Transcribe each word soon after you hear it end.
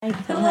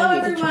Hello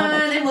everyone,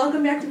 and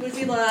welcome back to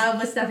Boozy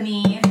Love with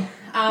Stephanie.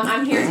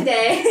 I'm here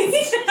today.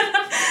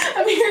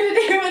 I'm here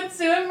today with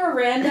Sue and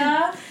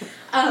Miranda.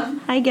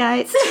 Hi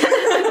guys.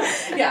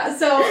 Yeah,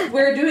 so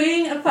we're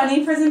doing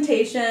funny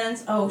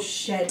presentations. Oh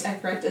shit, I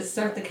forgot to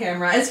start the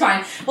camera. It's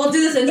fine. We'll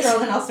do this intro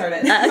and then I'll start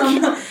it.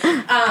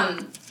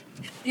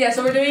 Yeah,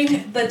 so we're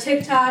doing the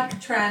TikTok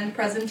trend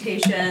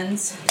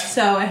presentations.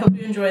 So I hope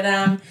you enjoy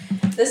them.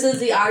 This is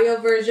the audio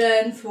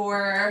version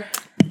for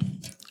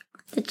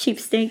The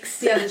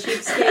cheapsteaks. Yeah, the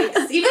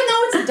cheapskates. Even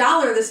though it's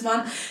 $1 this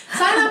month,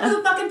 sign up for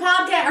the fucking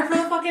podcast or for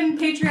the fucking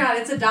Patreon.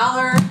 It's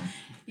 $1.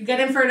 You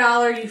get in for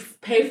 $1. You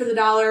pay for the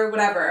 $1.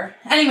 Whatever.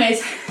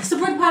 Anyways,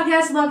 support the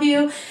podcast. Love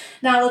you.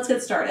 Now let's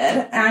get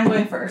started. And I'm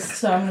going first,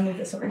 so I'm gonna move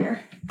this over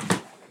here.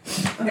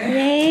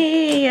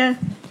 Okay. Yay! My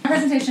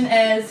presentation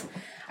is: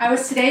 I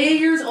was today 8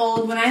 years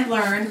old when I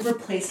learned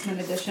replacement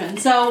addition.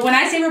 So when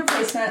I say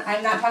replacement,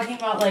 I'm not talking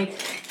about like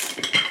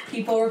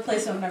people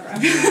replacement, whatever.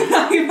 I'm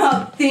talking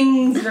about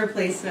things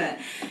replacement.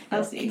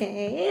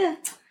 Okay.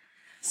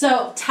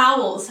 So,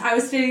 towels. I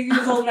was 8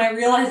 years old when I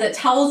realized that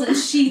towels and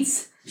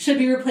sheets should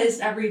be replaced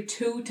every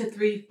 2 to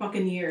 3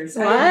 fucking years.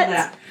 What? I didn't know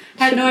that.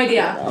 Had no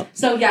idea.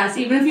 So, yes,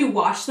 even if you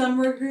wash them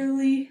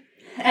regularly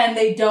and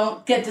they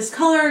don't get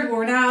discolored,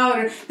 worn out,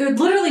 or they're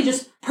literally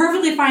just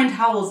perfectly fine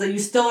towels that you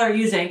still are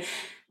using,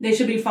 they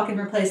should be fucking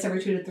replaced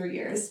every 2 to 3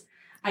 years.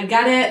 I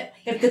get it.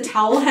 If the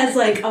towel has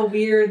like a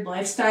weird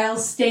lifestyle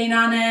stain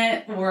on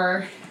it,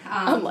 or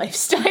a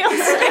lifestyle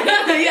stain.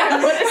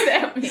 Yeah, what does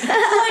that mean? So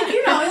like,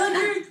 you know, like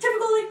your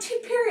typical like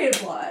period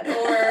blood,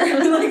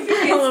 or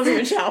like all over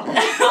your towel,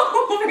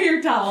 all over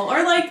your towel,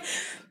 or like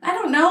I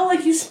don't know,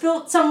 like you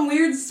spilt some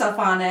weird stuff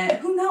on it.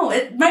 Who knows?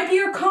 It might be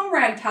your cum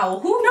rag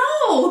towel. Who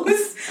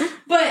knows?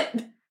 But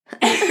and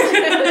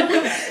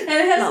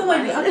it has some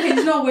like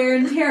occasional wear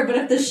and tear. But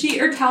if the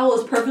sheet or towel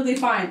is perfectly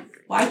fine,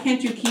 why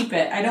can't you keep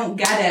it? I don't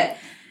get it.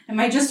 Am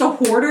I just a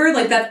hoarder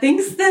like that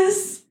thinks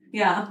this?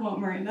 Yeah, well,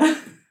 Miranda.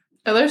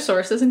 Are there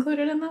sources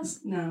included in this?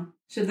 No.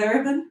 Should there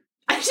have been?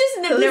 I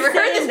just never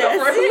heard this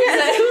before.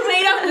 Who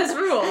made up this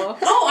rule?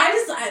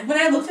 Oh, when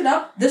I looked it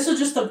up, this was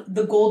just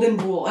the golden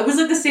rule. It was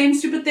like the same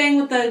stupid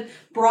thing with the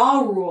bra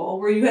rule,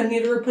 where you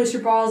need to replace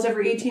your bras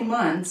every 18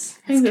 months.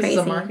 I think this crazy. is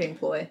a marketing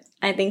ploy.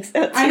 I think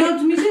so too. I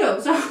know, me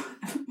too. So,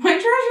 my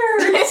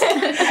treasures!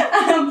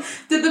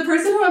 Did the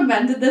person who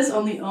invented this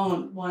only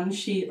own one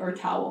sheet or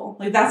towel?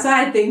 Like, that's what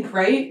I think,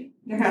 right?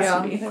 There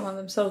has to be. They want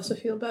themselves to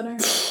feel better.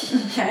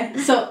 Okay.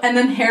 So, and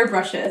then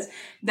hairbrushes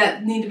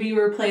that need to be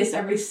replaced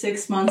every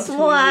 6 months to a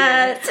year.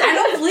 What? I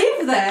don't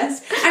believe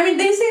this. I mean,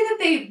 they say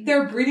that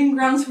they're breeding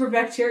grounds for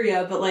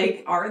bacteria, but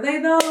like, are they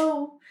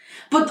though?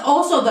 But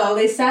also though,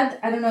 they said,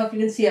 I don't know if you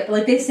can see it, but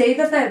like they say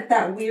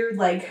that weird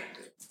like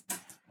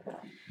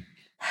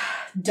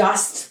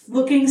dust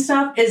looking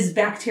stuff is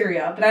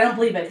bacteria, but I don't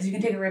believe it because you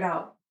can take it right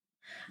out.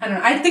 I don't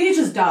know. I think it's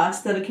just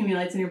dust that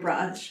accumulates in your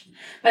brush.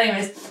 But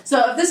anyways,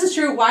 so if this is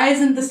true, why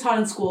isn't this taught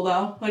in school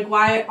though? Like,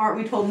 why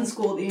aren't we told in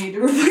school that you need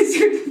to replace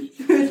your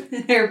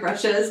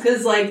hairbrushes?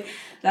 Because like,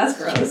 that's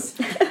gross.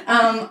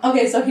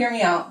 Okay, so hear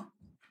me out.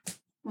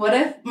 What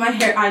if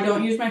I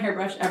don't use my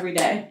hairbrush every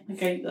day?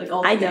 Like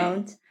all day. I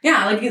don't.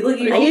 Yeah, like you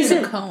I use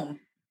it. a comb.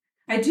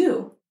 I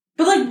do.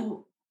 But like,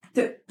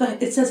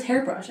 it says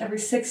hairbrush every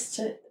 6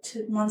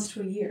 months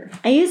to a year.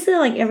 I use it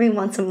like every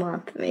once a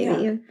month,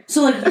 maybe. Yeah.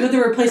 So like, you have to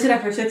replace it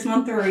after 6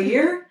 months or a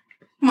year?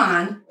 Come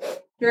on.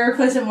 You're gonna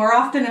replace it more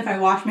often if I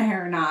wash my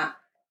hair or not.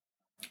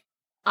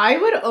 I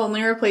would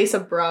only replace a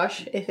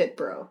brush if it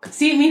broke.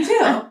 See, me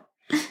too.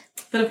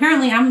 But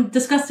apparently I'm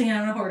disgusting and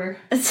I'm a hoarder.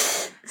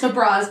 So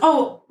bras.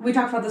 Oh, we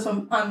talked about this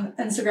on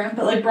Instagram,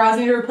 but like bras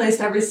need to be replaced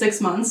every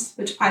 6 months,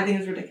 which I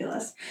think is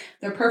ridiculous.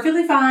 They're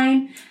perfectly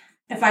fine.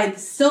 If I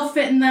still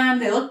fit in them,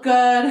 they look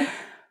good,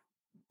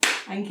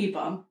 I can keep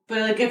them. But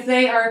like if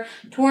they are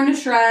torn to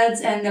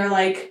shreds and they're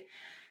like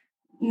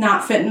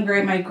not fitting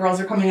great, my girls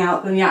are coming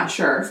out, then yeah,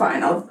 sure,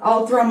 fine.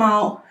 I'll throw them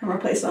out and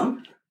replace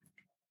them.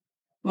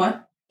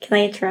 What? Can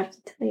I interrupt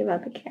to tell you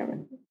about the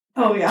camera?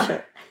 Oh yeah.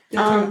 Sure.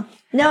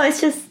 No, it's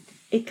just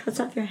it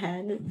cuts off your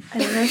head. I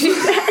don't know.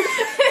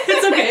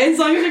 It's okay, as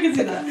long as you can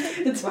see that.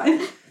 It's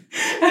fine.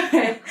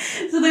 Okay.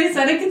 So they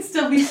said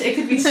it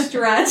could be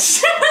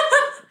stretched.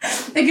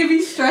 It could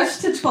be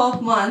stretched to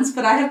 12 months,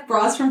 but I have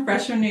bras from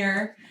freshman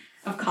year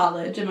of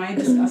college. Am I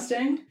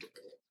disgusting?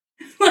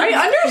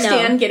 I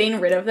understand getting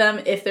rid of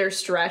them if they're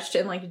stretched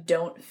and like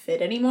don't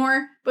fit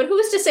anymore, but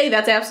who's to say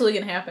that's absolutely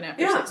gonna happen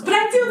after 6 months? But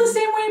I feel the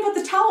same way about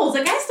the towels.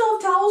 Like I still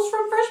have towels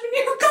from freshman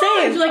year of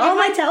college. Same. Like All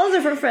my towels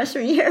are from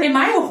freshman year. Am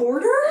I a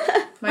hoarder?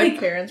 My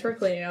parents were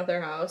cleaning out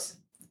their house.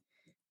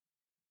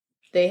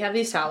 They have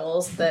these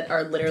towels that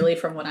are literally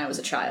from when I was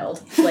a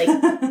child,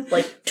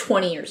 like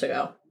 20 years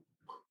ago.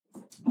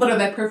 But are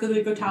they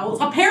perfectly good towels?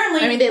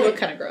 Apparently, I mean, they look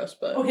kind of gross,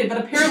 but okay. But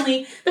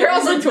apparently, they're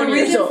also 20 the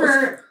years reason old.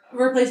 for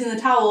replacing the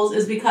towels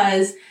is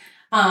because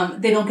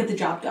they don't get the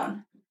job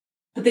done,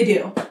 but they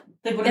do.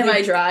 Like, what am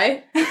I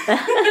dry?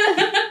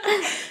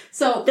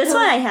 So That's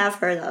what I have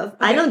heard of. Okay.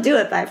 I don't do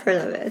it, but I've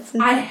heard of it.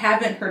 I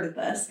haven't heard of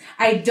this.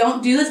 I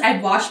don't do this.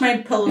 I've washed my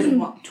pillows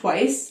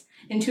twice.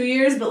 in 2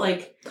 years, but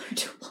like,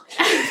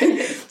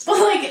 but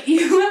like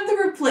you have to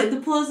replace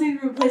the pillows need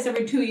to be replaced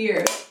every 2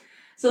 years.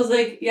 So I was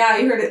like, yeah,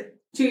 you heard it,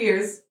 2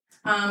 years.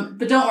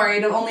 But don't worry,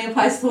 it only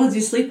applies to the ones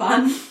you sleep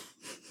on.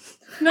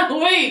 No,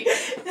 wait,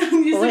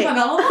 you sleep on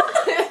all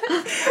of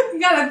them. You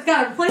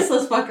gotta replace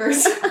those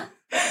fuckers.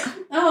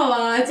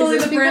 It's only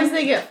Is it the because brand.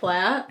 they get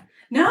flat?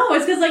 No,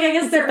 it's because like I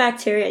guess It's the they're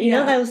bacteria. You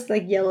Yeah. know those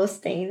like yellow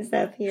stains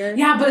that appear?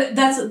 Yeah, but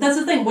that's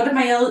the thing. What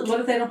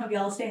if they don't have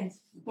yellow stains?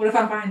 What if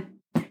I'm fine?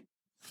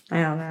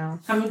 I don't know.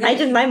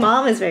 I'm My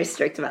mom is very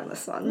strict about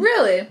this one.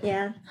 Really?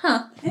 Yeah.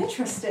 Huh.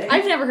 Interesting.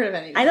 I've never heard of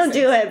any of I these don't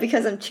do things. it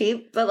because I'm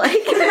cheap, but like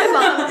my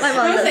mom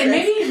I was does saying,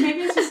 this. maybe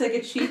it's just like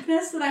a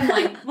cheapness that I'm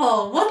like,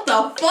 well, what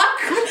the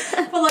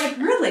fuck? But like,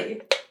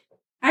 really?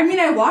 I mean,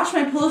 I washed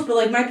my pillows, but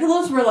like my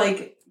pillows were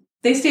like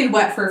they stayed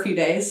wet for a few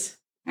days.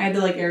 I had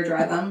to like air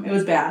dry them. It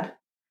was bad.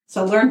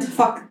 So learn to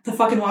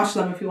fucking wash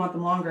them if you want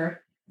them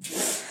longer.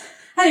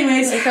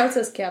 Anyways, Like how it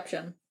says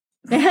caption.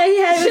 Yeah,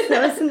 I was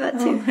noticing that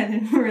oh, too. I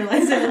didn't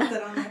realize I left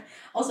that on there.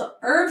 Also,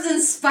 herbs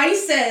and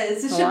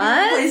spices. It should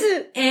What? be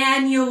replaced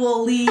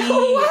annually.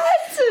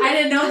 What? I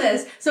didn't know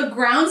this. So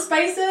ground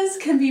spices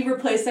can be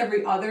replaced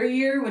every other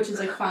year, which is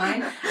like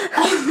fine.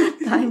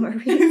 Time or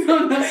reason.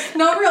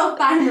 No real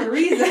rhyme or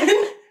reason.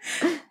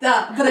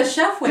 But a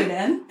chef weighed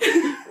in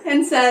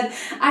and said,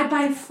 I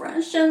buy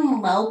fresh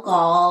and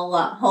local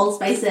whole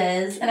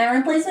spices, and I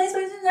replace my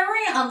spices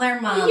every other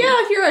month. Yeah,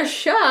 if you're a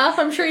chef,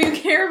 I'm sure you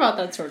care about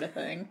that sort of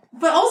thing.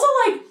 But also,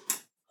 like,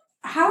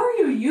 how are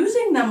you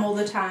using them all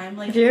the time?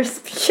 Like, If you're a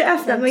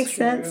chef, that That's makes true.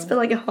 sense. But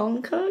like a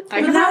home cook?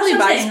 I But can that's probably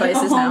what I'm buy saying, like a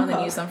spices now home and then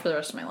cook. use them for the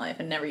rest of my life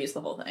and never use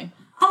the whole thing.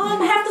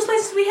 half the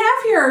spices we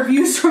have here are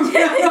used from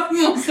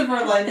most of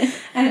our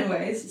life.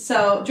 Anyways,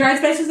 so dried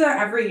spices are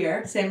every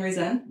year, same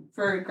reason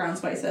for ground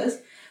spices.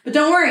 But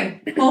don't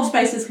worry, whole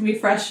spices can be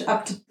fresh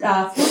up to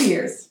 4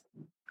 years.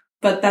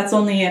 But that's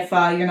only if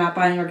you're not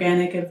buying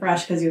organic and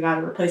fresh because you got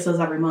to replace those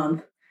every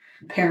month,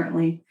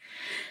 apparently.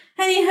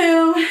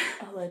 Anywho,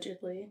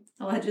 allegedly.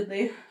 I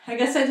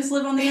guess I just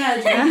live on the edge.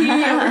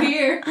 Over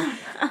here.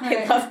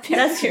 I love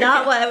That's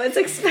not what I was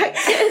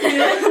expecting.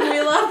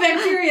 We love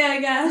bacteria, I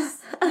guess.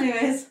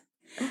 Anyways,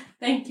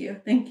 thank you.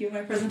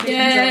 My presentation.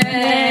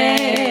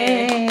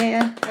 Yay.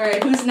 All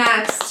right, who's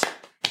next?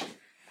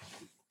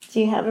 Do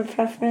you have a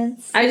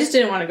preference? I just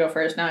didn't want to go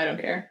first. Now I don't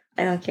care.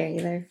 I don't care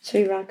either.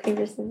 Should we rock,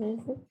 paper,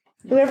 scissors?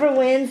 Whoever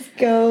wins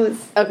goes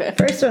Okay.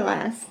 first or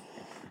last.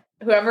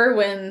 Whoever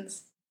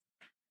wins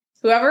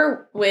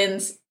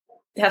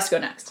has to go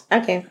next.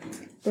 Okay.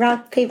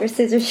 Rock, paper,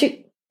 scissors, shoot.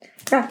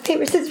 Rock,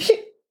 paper, scissors, shoot.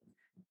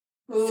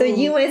 So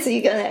you win, so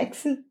you go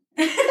next.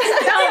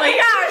 Oh my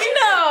gosh,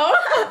 no!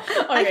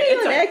 I can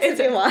go next if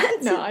you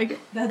want. No,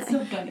 That's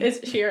so funny.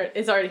 it's here.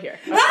 It's already here.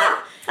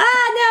 Ah! No!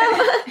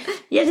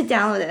 You have to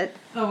download it.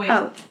 Oh wait.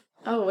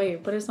 Oh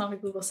wait, but it's not a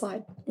Google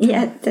slide.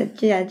 Yeah,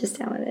 just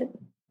download it.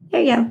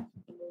 There you go.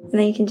 And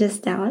then you can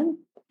just download.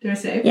 Do I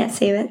save? Yeah,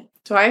 save it.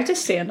 Do I have to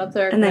stand up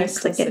there? And then I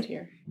still click sit it.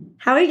 here.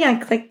 How are you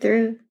gonna click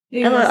through?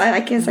 Yeah, Oh, yes. I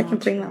guess I can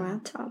bring my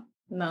laptop.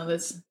 No,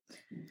 this.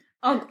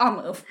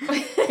 I'll move.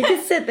 You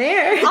can sit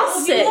there. I'll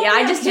sit. Yeah,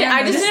 I just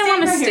didn't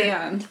want to Just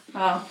stand stand.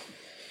 Oh.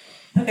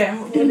 Okay, I'm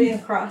moving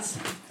across.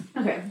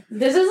 Okay,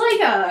 this is like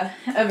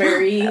a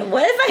very.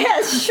 What if I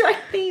had a Shrek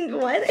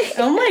themed wedding?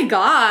 Oh my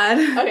god.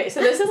 Okay, so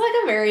this is like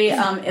a very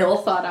ill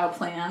thought out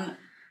plan.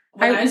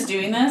 When I was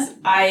doing this,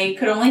 I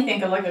could only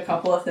think of like a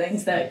couple of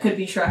things that could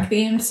be Shrek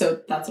themed,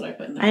 so that's what I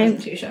put in the I'm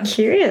presentation.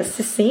 curious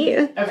to see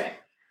you. Okay,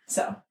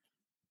 so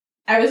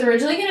I was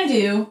originally gonna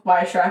do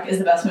why Shrek is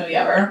the best movie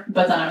ever,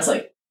 but then I was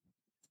like,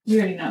 you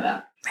already know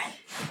that.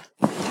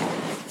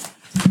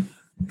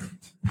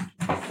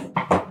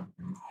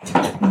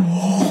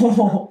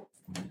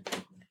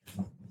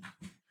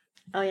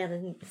 Oh yeah,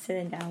 then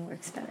sitting down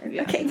works better.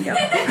 Yeah. Okay, go.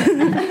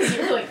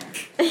 You're like,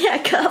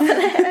 Yeah, go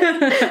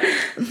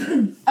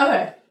ahead.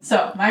 okay,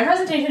 so my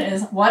presentation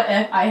is what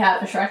if I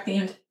had a Shrek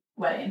themed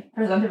wedding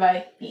presented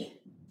by me.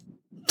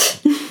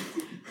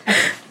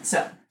 Okay,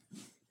 so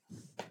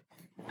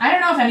I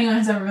don't know if anyone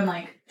has ever been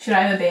like, should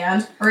I have a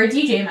band or a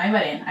DJ at my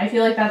wedding? I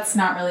feel like that's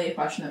not really a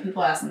question that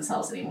people ask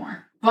themselves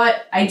anymore.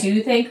 But I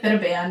do think that a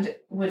band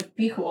would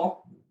be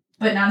cool,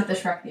 but not at the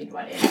Shrek themed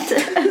wedding. At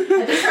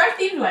the Shrek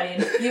themed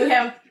wedding, you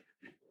have.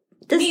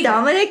 Does Neither.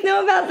 Dominic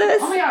know about this?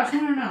 Oh my gosh,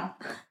 no.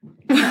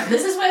 No,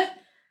 this is with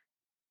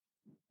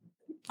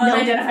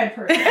unidentified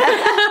person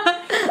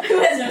who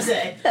has no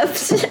say.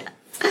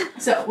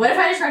 So, what if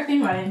I had a Shrek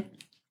themed wedding?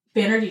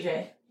 Band or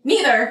DJ?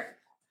 Neither.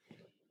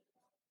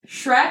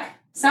 Shrek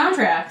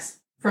soundtracks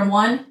from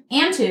 1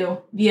 and 2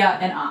 via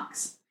an aux.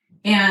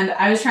 And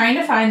I was trying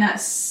to find that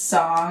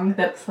song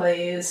that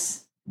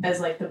plays as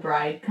like the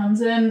bride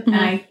comes in, and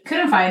I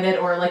couldn't find it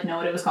or like know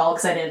what it was called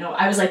because I didn't know.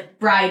 I was like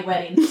bride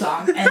wedding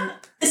song, and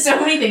so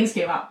many things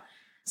came out.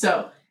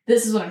 So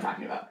this is what I'm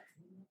talking about.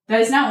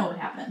 That is not what would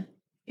happen.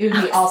 It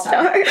would be All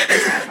Star by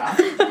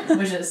SpongeBob,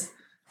 which is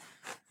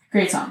a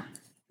great song.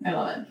 I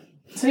love it.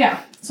 So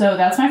yeah, so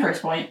that's my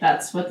first point.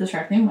 That's what the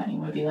Shrek themed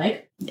wedding would be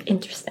like.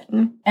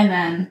 Interesting. And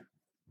then,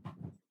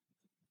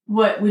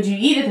 what would you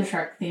eat at the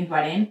Shrek themed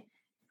wedding?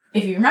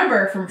 if you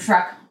remember from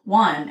Shrek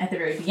 1 at the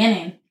very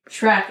beginning,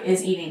 Shrek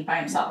is eating by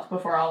himself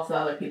before all of the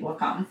other people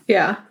come.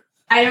 Yeah.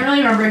 I don't really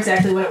remember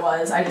exactly what it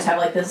was. I just have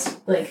like this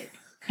like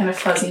kind of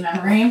fuzzy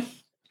memory.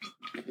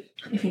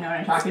 If you know what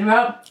I'm talking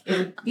about, it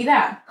would be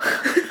that.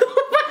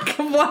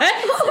 What?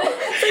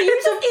 So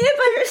you just eat it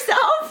by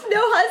yourself?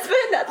 No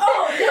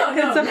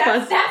husband?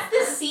 That's That's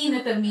the scene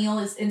that the meal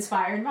is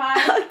inspired by.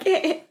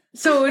 Okay.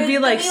 So it would be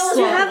like the meal is-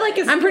 Do you have like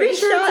a I'm pretty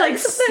sure screenshot it's like or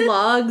something?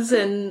 slugs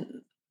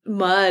and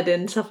mud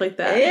and stuff like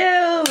that.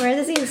 Ew, where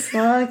does he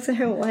slugs at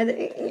her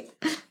wedding?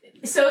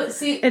 So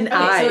see, And so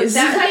eyes.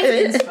 that's my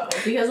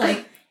inspo because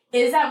like,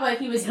 is that what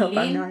he was I hope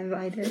I'm eating? not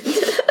invited.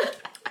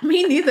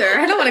 Me neither.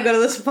 I don't want to go to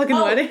this fucking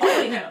wedding. Oh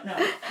wait,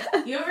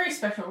 no. You have a very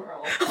special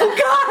role. Oh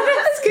God,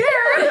 I'm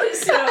scared.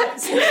 So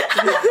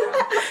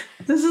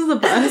This is the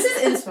best. this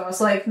is inspo.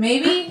 So like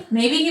maybe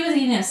he was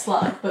eating a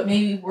slug, but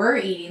maybe we're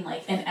eating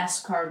like an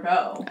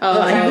escargot.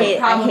 Oh, I hate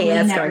Probably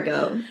never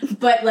escargot.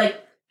 But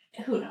like,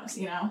 who knows?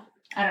 You know,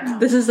 I don't know.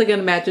 This is like an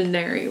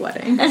imaginary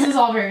wedding. This is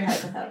all very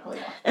hypothetical,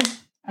 yeah.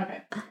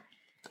 Okay.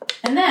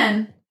 And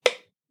then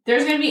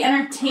there's going to be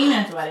entertainment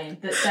at the wedding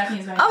that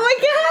Stephanie's going to. Oh my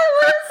god,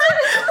 what is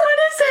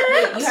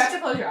Wait, you have to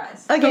close your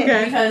eyes.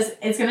 Okay. Because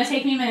it's going to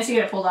take me a minute to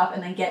get it pulled up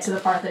and then get to the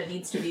part that it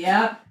needs to be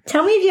at.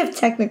 Tell me if you have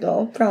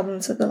technical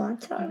problems with the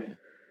laptop. Okay.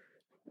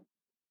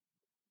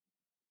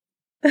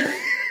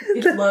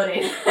 It's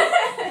loading.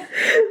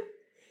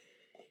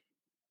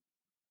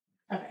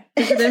 Okay.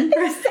 Is it in? Oh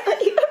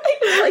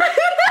my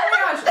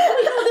gosh.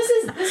 Oh,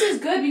 no, this is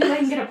good because I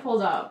can get it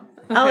pulled up.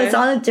 Oh, Okay. it's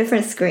on a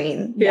different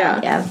screen. Yeah.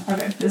 Yeah.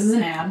 Okay, this is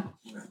an ad.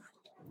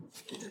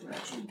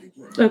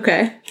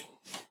 Okay.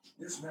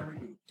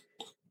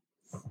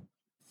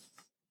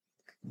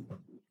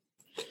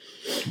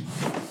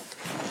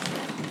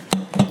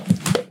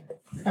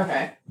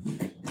 Okay.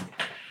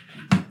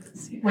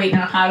 Wait,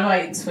 now how do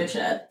I switch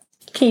it?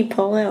 Can you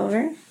pull it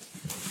over?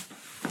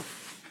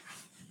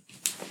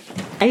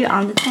 Are you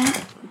on the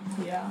tab?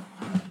 Yeah.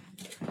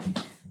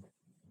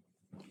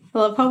 I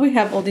love how we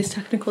have all these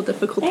technical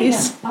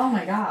difficulties. Oh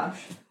my gosh.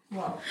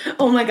 Whoa.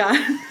 Oh my God.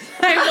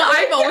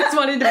 I've always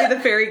wanted to be the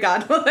fairy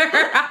godmother.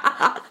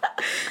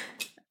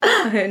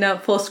 Okay, now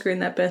full screen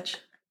that bitch.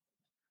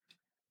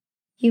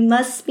 You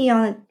must be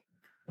on a...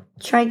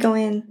 Try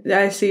going...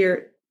 I see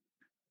your...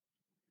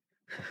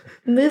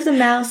 Move the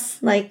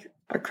mouse, like,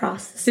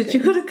 across the screen. Did you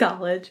go to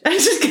college? I'm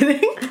just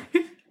kidding.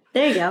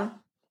 There you go.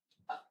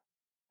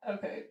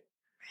 Okay.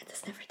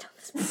 Brandon's never done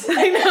this before.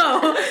 I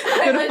know.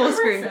 I'm Go to like full a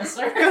screen.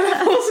 professor. Go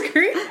to full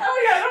screen.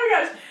 Oh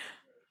my gosh.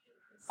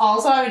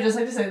 Also, I would just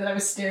like to say that I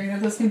was staring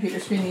at this computer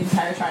screen the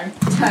entire time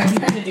trying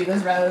to do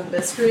this rather than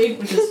this screen,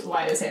 which is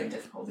why I was having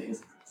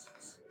difficulties.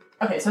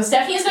 Okay, so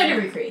Stephanie is going to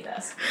recreate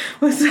this.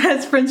 What's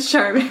that? Prince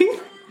Charming.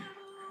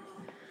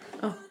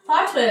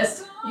 Plot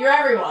twist, you're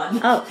everyone.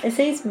 Oh, it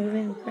says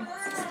moving across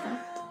the stuff.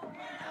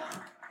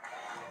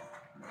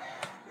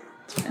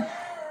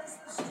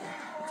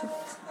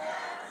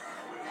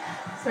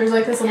 So there's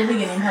like this little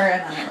beginning part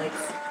and then it like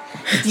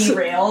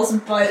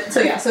derails, but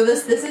so yeah, so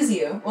this is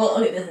you. Well,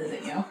 okay, this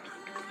isn't you.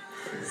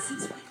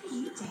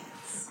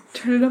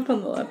 Turn it up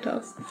on the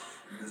laptop.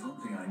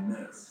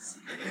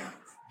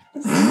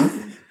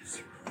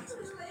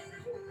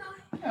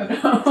 Oh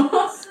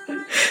no.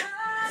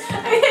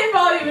 I hit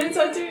volume and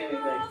so too.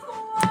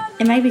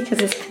 It might be because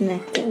it's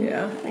connected.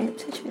 Yeah. I have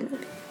to turn it up.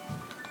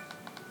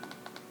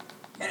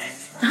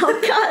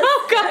 Oh god.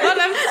 Oh God,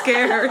 I'm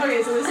scared.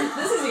 Okay, so this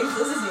is you.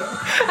 This is you.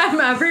 I'm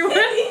everyone.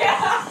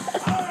 Yeah.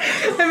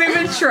 I'm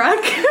even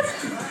Shrek.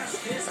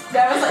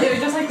 That was like, it was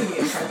just like the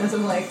beginning part. This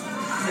was like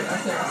the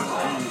rest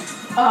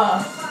of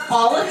it.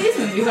 All of these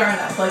movies are on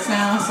Netflix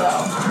now, so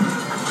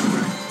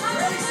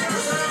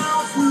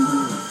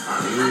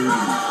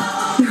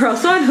They're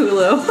also on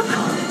Hulu.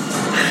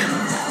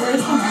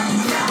 where's the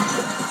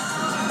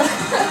money?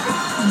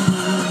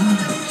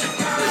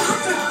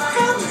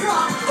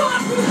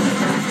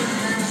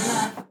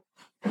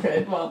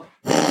 Okay, well,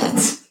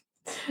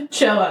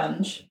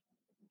 challenge.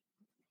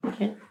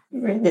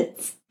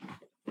 Reddit.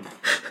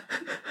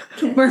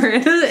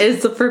 Miranda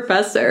is the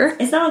professor.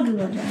 It's not a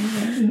Google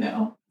Drive, right?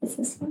 No. It's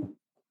this one.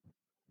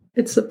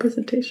 It's the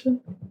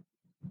presentation.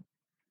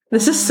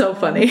 This is so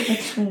funny.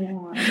 Which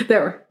one?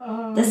 There.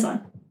 This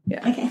one.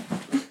 Yeah. Okay.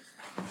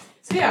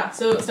 So yeah,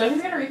 so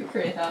Stephanie's gonna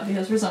recreate that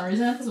because for some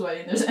reason at this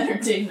wedding there's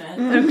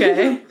entertainment,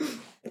 Okay.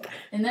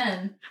 and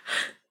then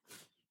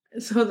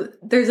So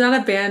there's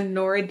not a band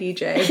nor a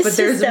DJ, It's but just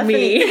there's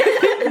me.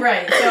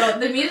 right, so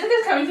the music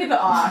is coming through the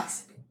aux,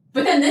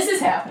 but then this is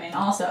happening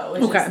also,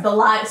 which Okay. is the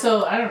live.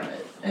 So I don't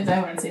know, I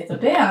wouldn't say it's a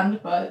band,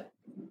 but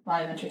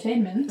live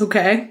entertainment.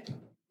 Okay.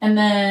 And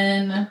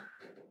then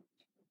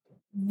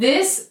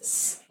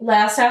this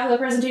last half of the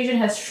presentation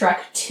has Shrek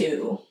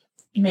 2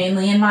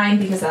 mainly in mind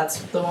because that's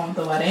the one with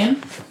the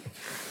wedding.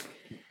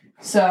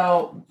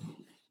 So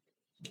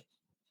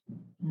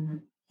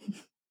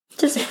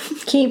Just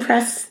can you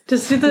press?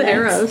 Just do the Next.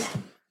 arrows.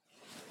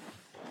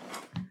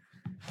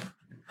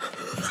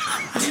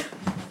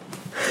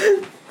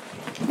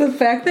 The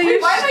fact that wait,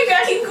 you're why am I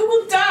getting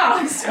Google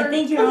Docs? I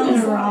think you're on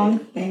the wrong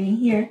thing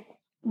here.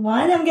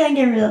 One, I'm gonna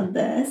get rid of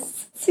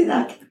this to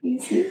not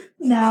confuse you.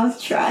 Now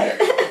try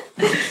it.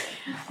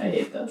 I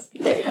hate this.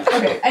 There you go.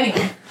 Okay,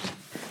 anyway.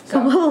 So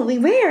what will we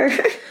wear?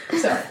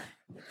 So,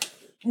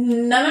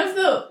 none of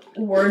the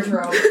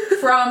wardrobe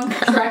from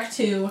Shrek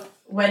 2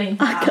 Wedding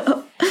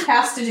Path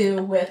has to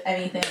do with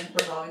anything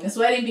revolving this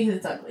wedding because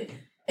it's ugly.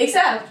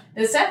 Except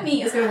that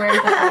Stephanie is going to wear the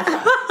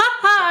dress.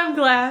 I'm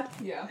glad.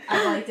 Yeah.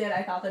 I liked it.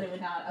 I thought that it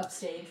would not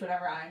upstage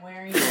whatever I'm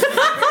wearing.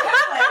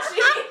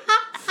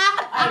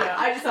 I don't know.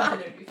 I just thought that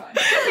it would be fun.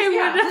 It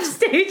wouldn't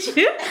upstage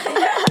you.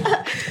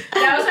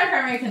 That was my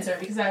primary concern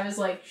because I was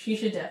like, she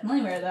should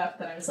definitely wear that.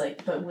 But then I was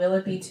like, but will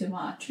it be too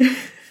much?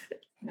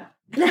 No.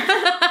 And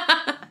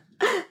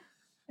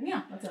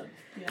yeah, that's it.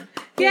 Yeah.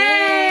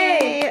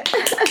 Yay!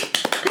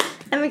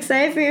 I'm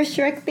excited for your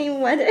Shrek themed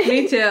wedding.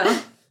 Me too.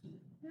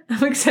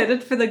 I'm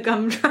excited for the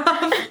gumdrop.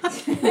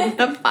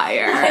 The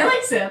fire. I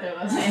like sat there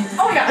last night.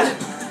 Oh my gosh.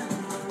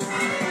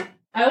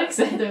 I like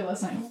sat there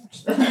last night and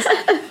watched this.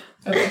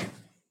 Okay.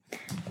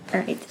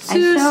 Alright.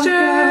 Sue's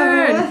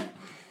turn.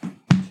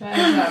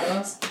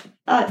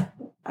 I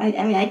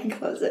mean, I can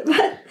close it,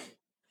 but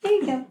there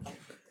you go.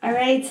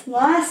 Alright,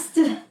 last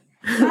one.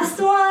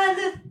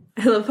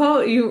 I love how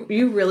you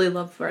really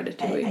love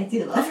Ratatouille. I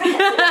do love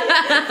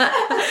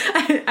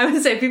Ratatouille. I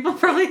would say people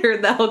probably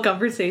heard that whole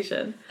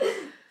conversation.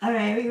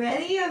 Alright, are we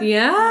ready?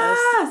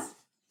 Yes.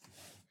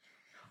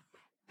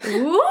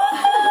 Woo!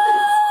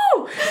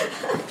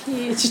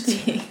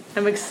 PhD.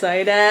 I'm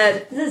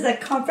excited. This is a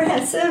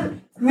comprehensive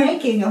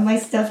ranking of my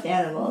stuffed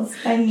animals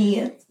by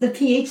me, the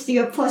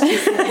PhD of plushie.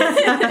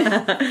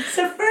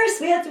 So first,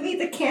 we have to meet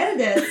the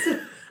candidates.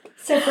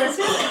 So first,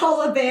 we have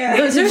Koala Bear.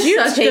 Those are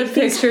such good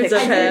pictures of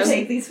I did him.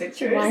 take these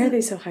pictures. Why are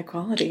they so high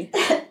quality?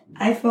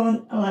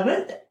 iPhone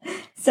 11.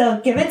 So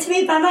given to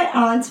me by my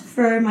aunt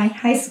for my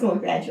high school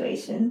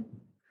graduation.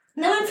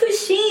 Then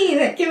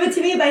Pusheen, given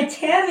to me by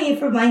Tammy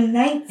for my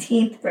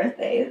 19th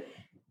birthday.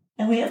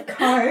 And we have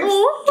Carbs,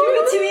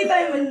 given to me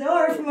by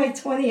Manor for my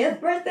 20th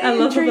birthday. I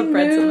love how the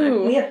bread's in there.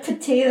 We have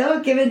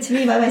Potato, given to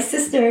me by my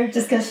sister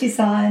just because she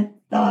saw and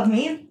thought of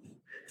me.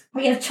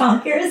 We have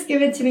Chonkers,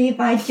 given to me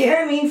by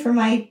Jeremy for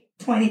my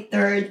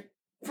 23rd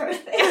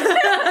birthday.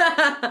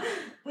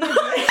 We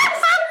have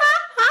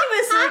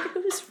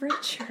Who's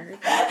Richard?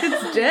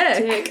 It's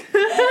Dick.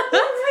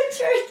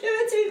 Richard,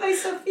 given to me by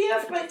Sophia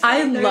for my 23rd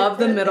I love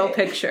the birthday. middle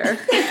picture.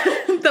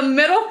 The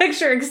middle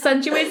picture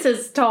accentuates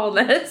his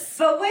tallness.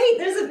 But wait,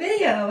 there's a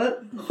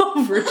video.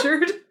 Oh,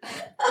 Richard.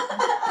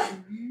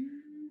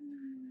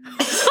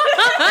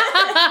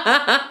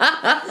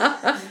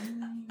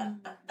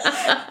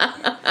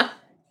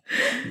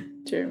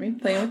 Jeremy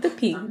playing with the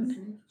pea.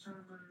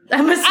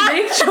 I'm a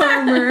snake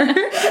charmer.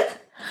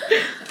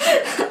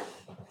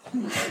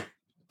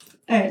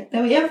 Alright,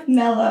 then we have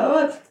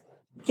Mellow,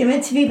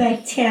 given to me by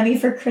Tammy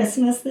for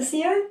Christmas this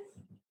year.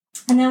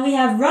 And then we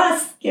have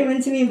Russ,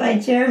 given to me by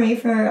Jeremy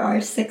for our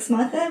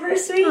 6-month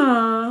anniversary.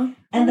 Aww.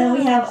 And then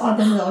we have all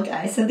the little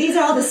guys. So these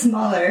are all the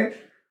smaller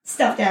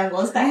stuffed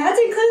animals, but I had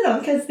to include them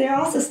because they're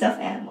also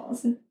stuffed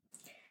animals.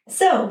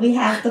 So we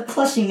have the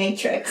plushie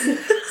matrix.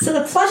 So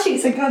the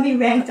plushies are going to be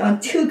ranked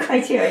on 2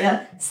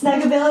 criteria,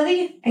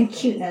 snuggability and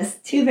cuteness,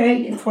 2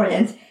 very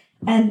important.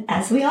 And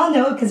as we all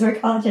know, because we're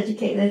college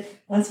educated,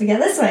 once we get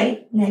this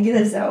way,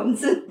 negative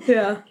zones.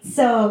 Yeah.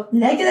 So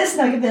negative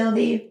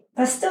snuggability,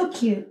 but still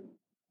cute.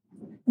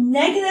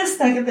 Negative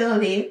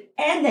snuggability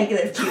and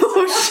negative cute.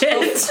 Oh,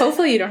 shit.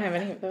 Hopefully you don't have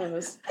any of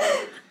those.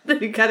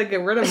 You gotta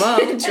get rid of them.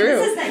 And this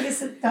is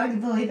negative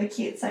snuggability, but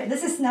cute. Sorry,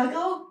 this is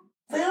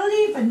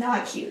snuggability, but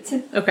not cute.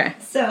 Okay.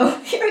 So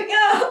here we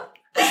go.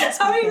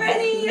 Are we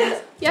ready?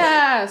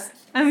 Yes.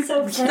 I'm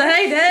So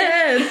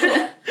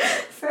excited.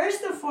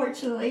 First,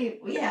 unfortunately,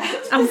 we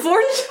have.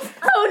 Unfortunately.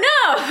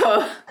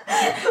 Oh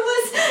It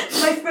was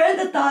my friend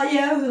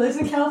Natalia, who lives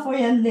in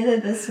California,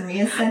 knitted this for me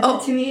and sent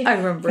it to me. I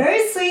remember.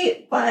 Very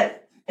sweet, but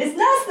it's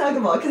not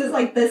snuggable because it's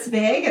like this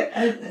big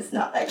and it's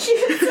not that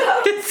cute.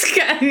 So. It's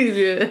kind I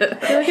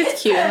feel like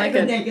it's cute in like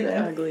The a negative.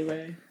 ugly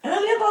way. And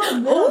then we have all the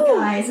little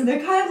guys, and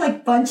they're kind of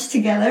like bunched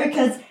together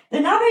because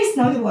they're not very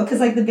snuggable because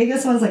like the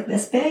biggest one's like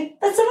this big,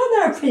 but some of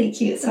them are pretty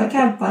cute, so I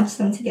kind of bunched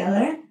them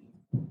together.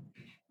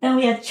 Then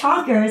we have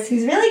Chonkers,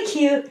 who's really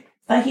cute,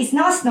 but he's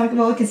not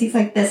snuggable because he's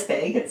like this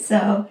big,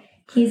 so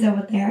he's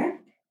over there.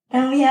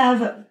 Then we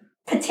have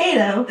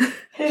Potato,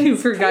 who's You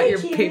forgot your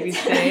pretty baby's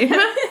cute. name.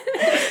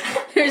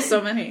 There's so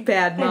many.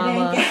 Bad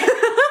mama. Okay.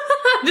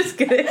 I'm just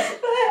kidding.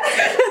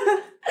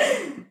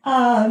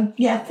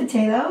 Yeah,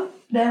 Potato.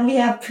 Then we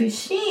have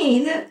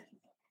Pusheen.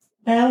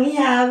 Then we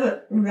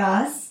have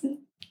Russ.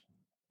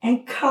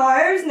 And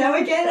Carbs. Now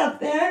we're getting up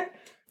there.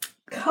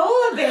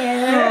 Koala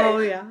Bear. Oh,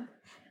 yeah.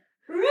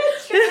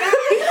 Richard.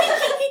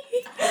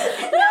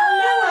 And now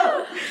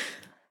Mellow.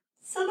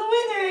 So the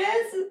winner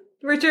is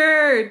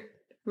Richard.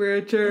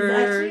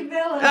 actually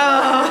Mellow.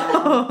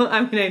 Oh,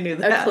 I mean, I knew A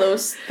that.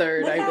 close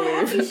third, Look I how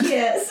happy believe. she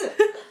is.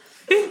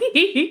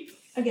 I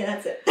Okay,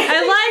 that's it. like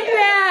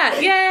that.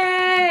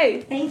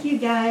 Yay. Thank you,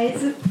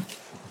 guys.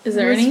 Is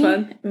there It was any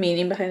fun.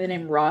 meaning behind the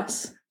name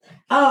Ross?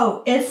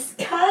 Oh, it's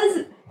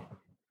because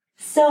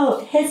So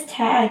his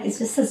tag is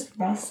just says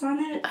Russ on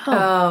it.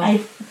 Oh. I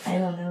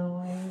don't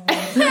know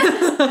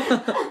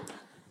why.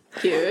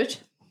 Cute.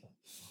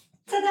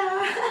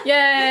 Ta-da!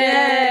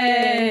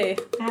 Yay!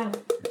 Wow.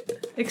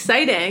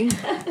 Exciting.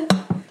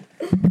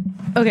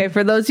 Okay,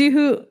 for those of you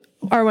who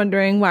are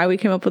wondering why we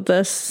came up with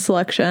this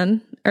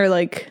selection, or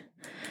like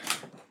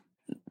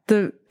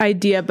the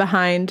idea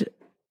behind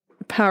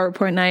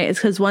PowerPoint night, is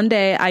because one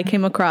day I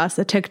came across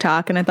a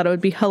TikTok and I thought it would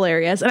be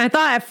hilarious. And I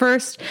thought at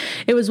first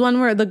it was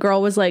one where the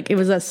girl was like, it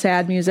was a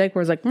sad music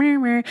where it was like, meh,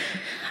 meh.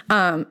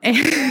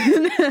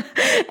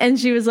 And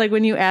she was like,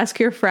 when you ask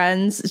your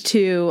friends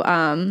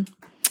to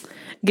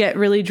get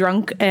really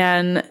drunk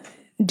and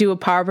do a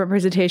PowerPoint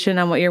presentation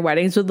on what your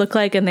weddings would look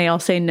like, and they all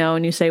say no,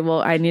 and you say,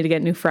 well, I need to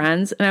get new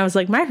friends. And I was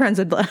like, my friends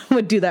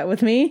would do that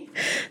with me.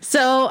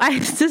 So I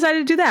decided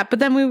to do that. But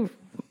then we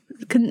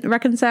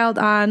reconciled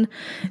on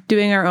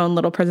doing our own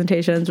little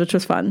presentations, which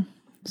was fun.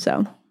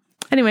 So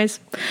anyways,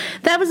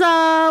 that was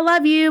all.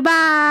 Love you.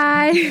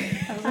 Bye.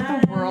 That was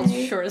like the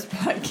world's shortest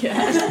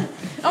podcast.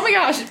 Oh my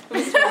gosh.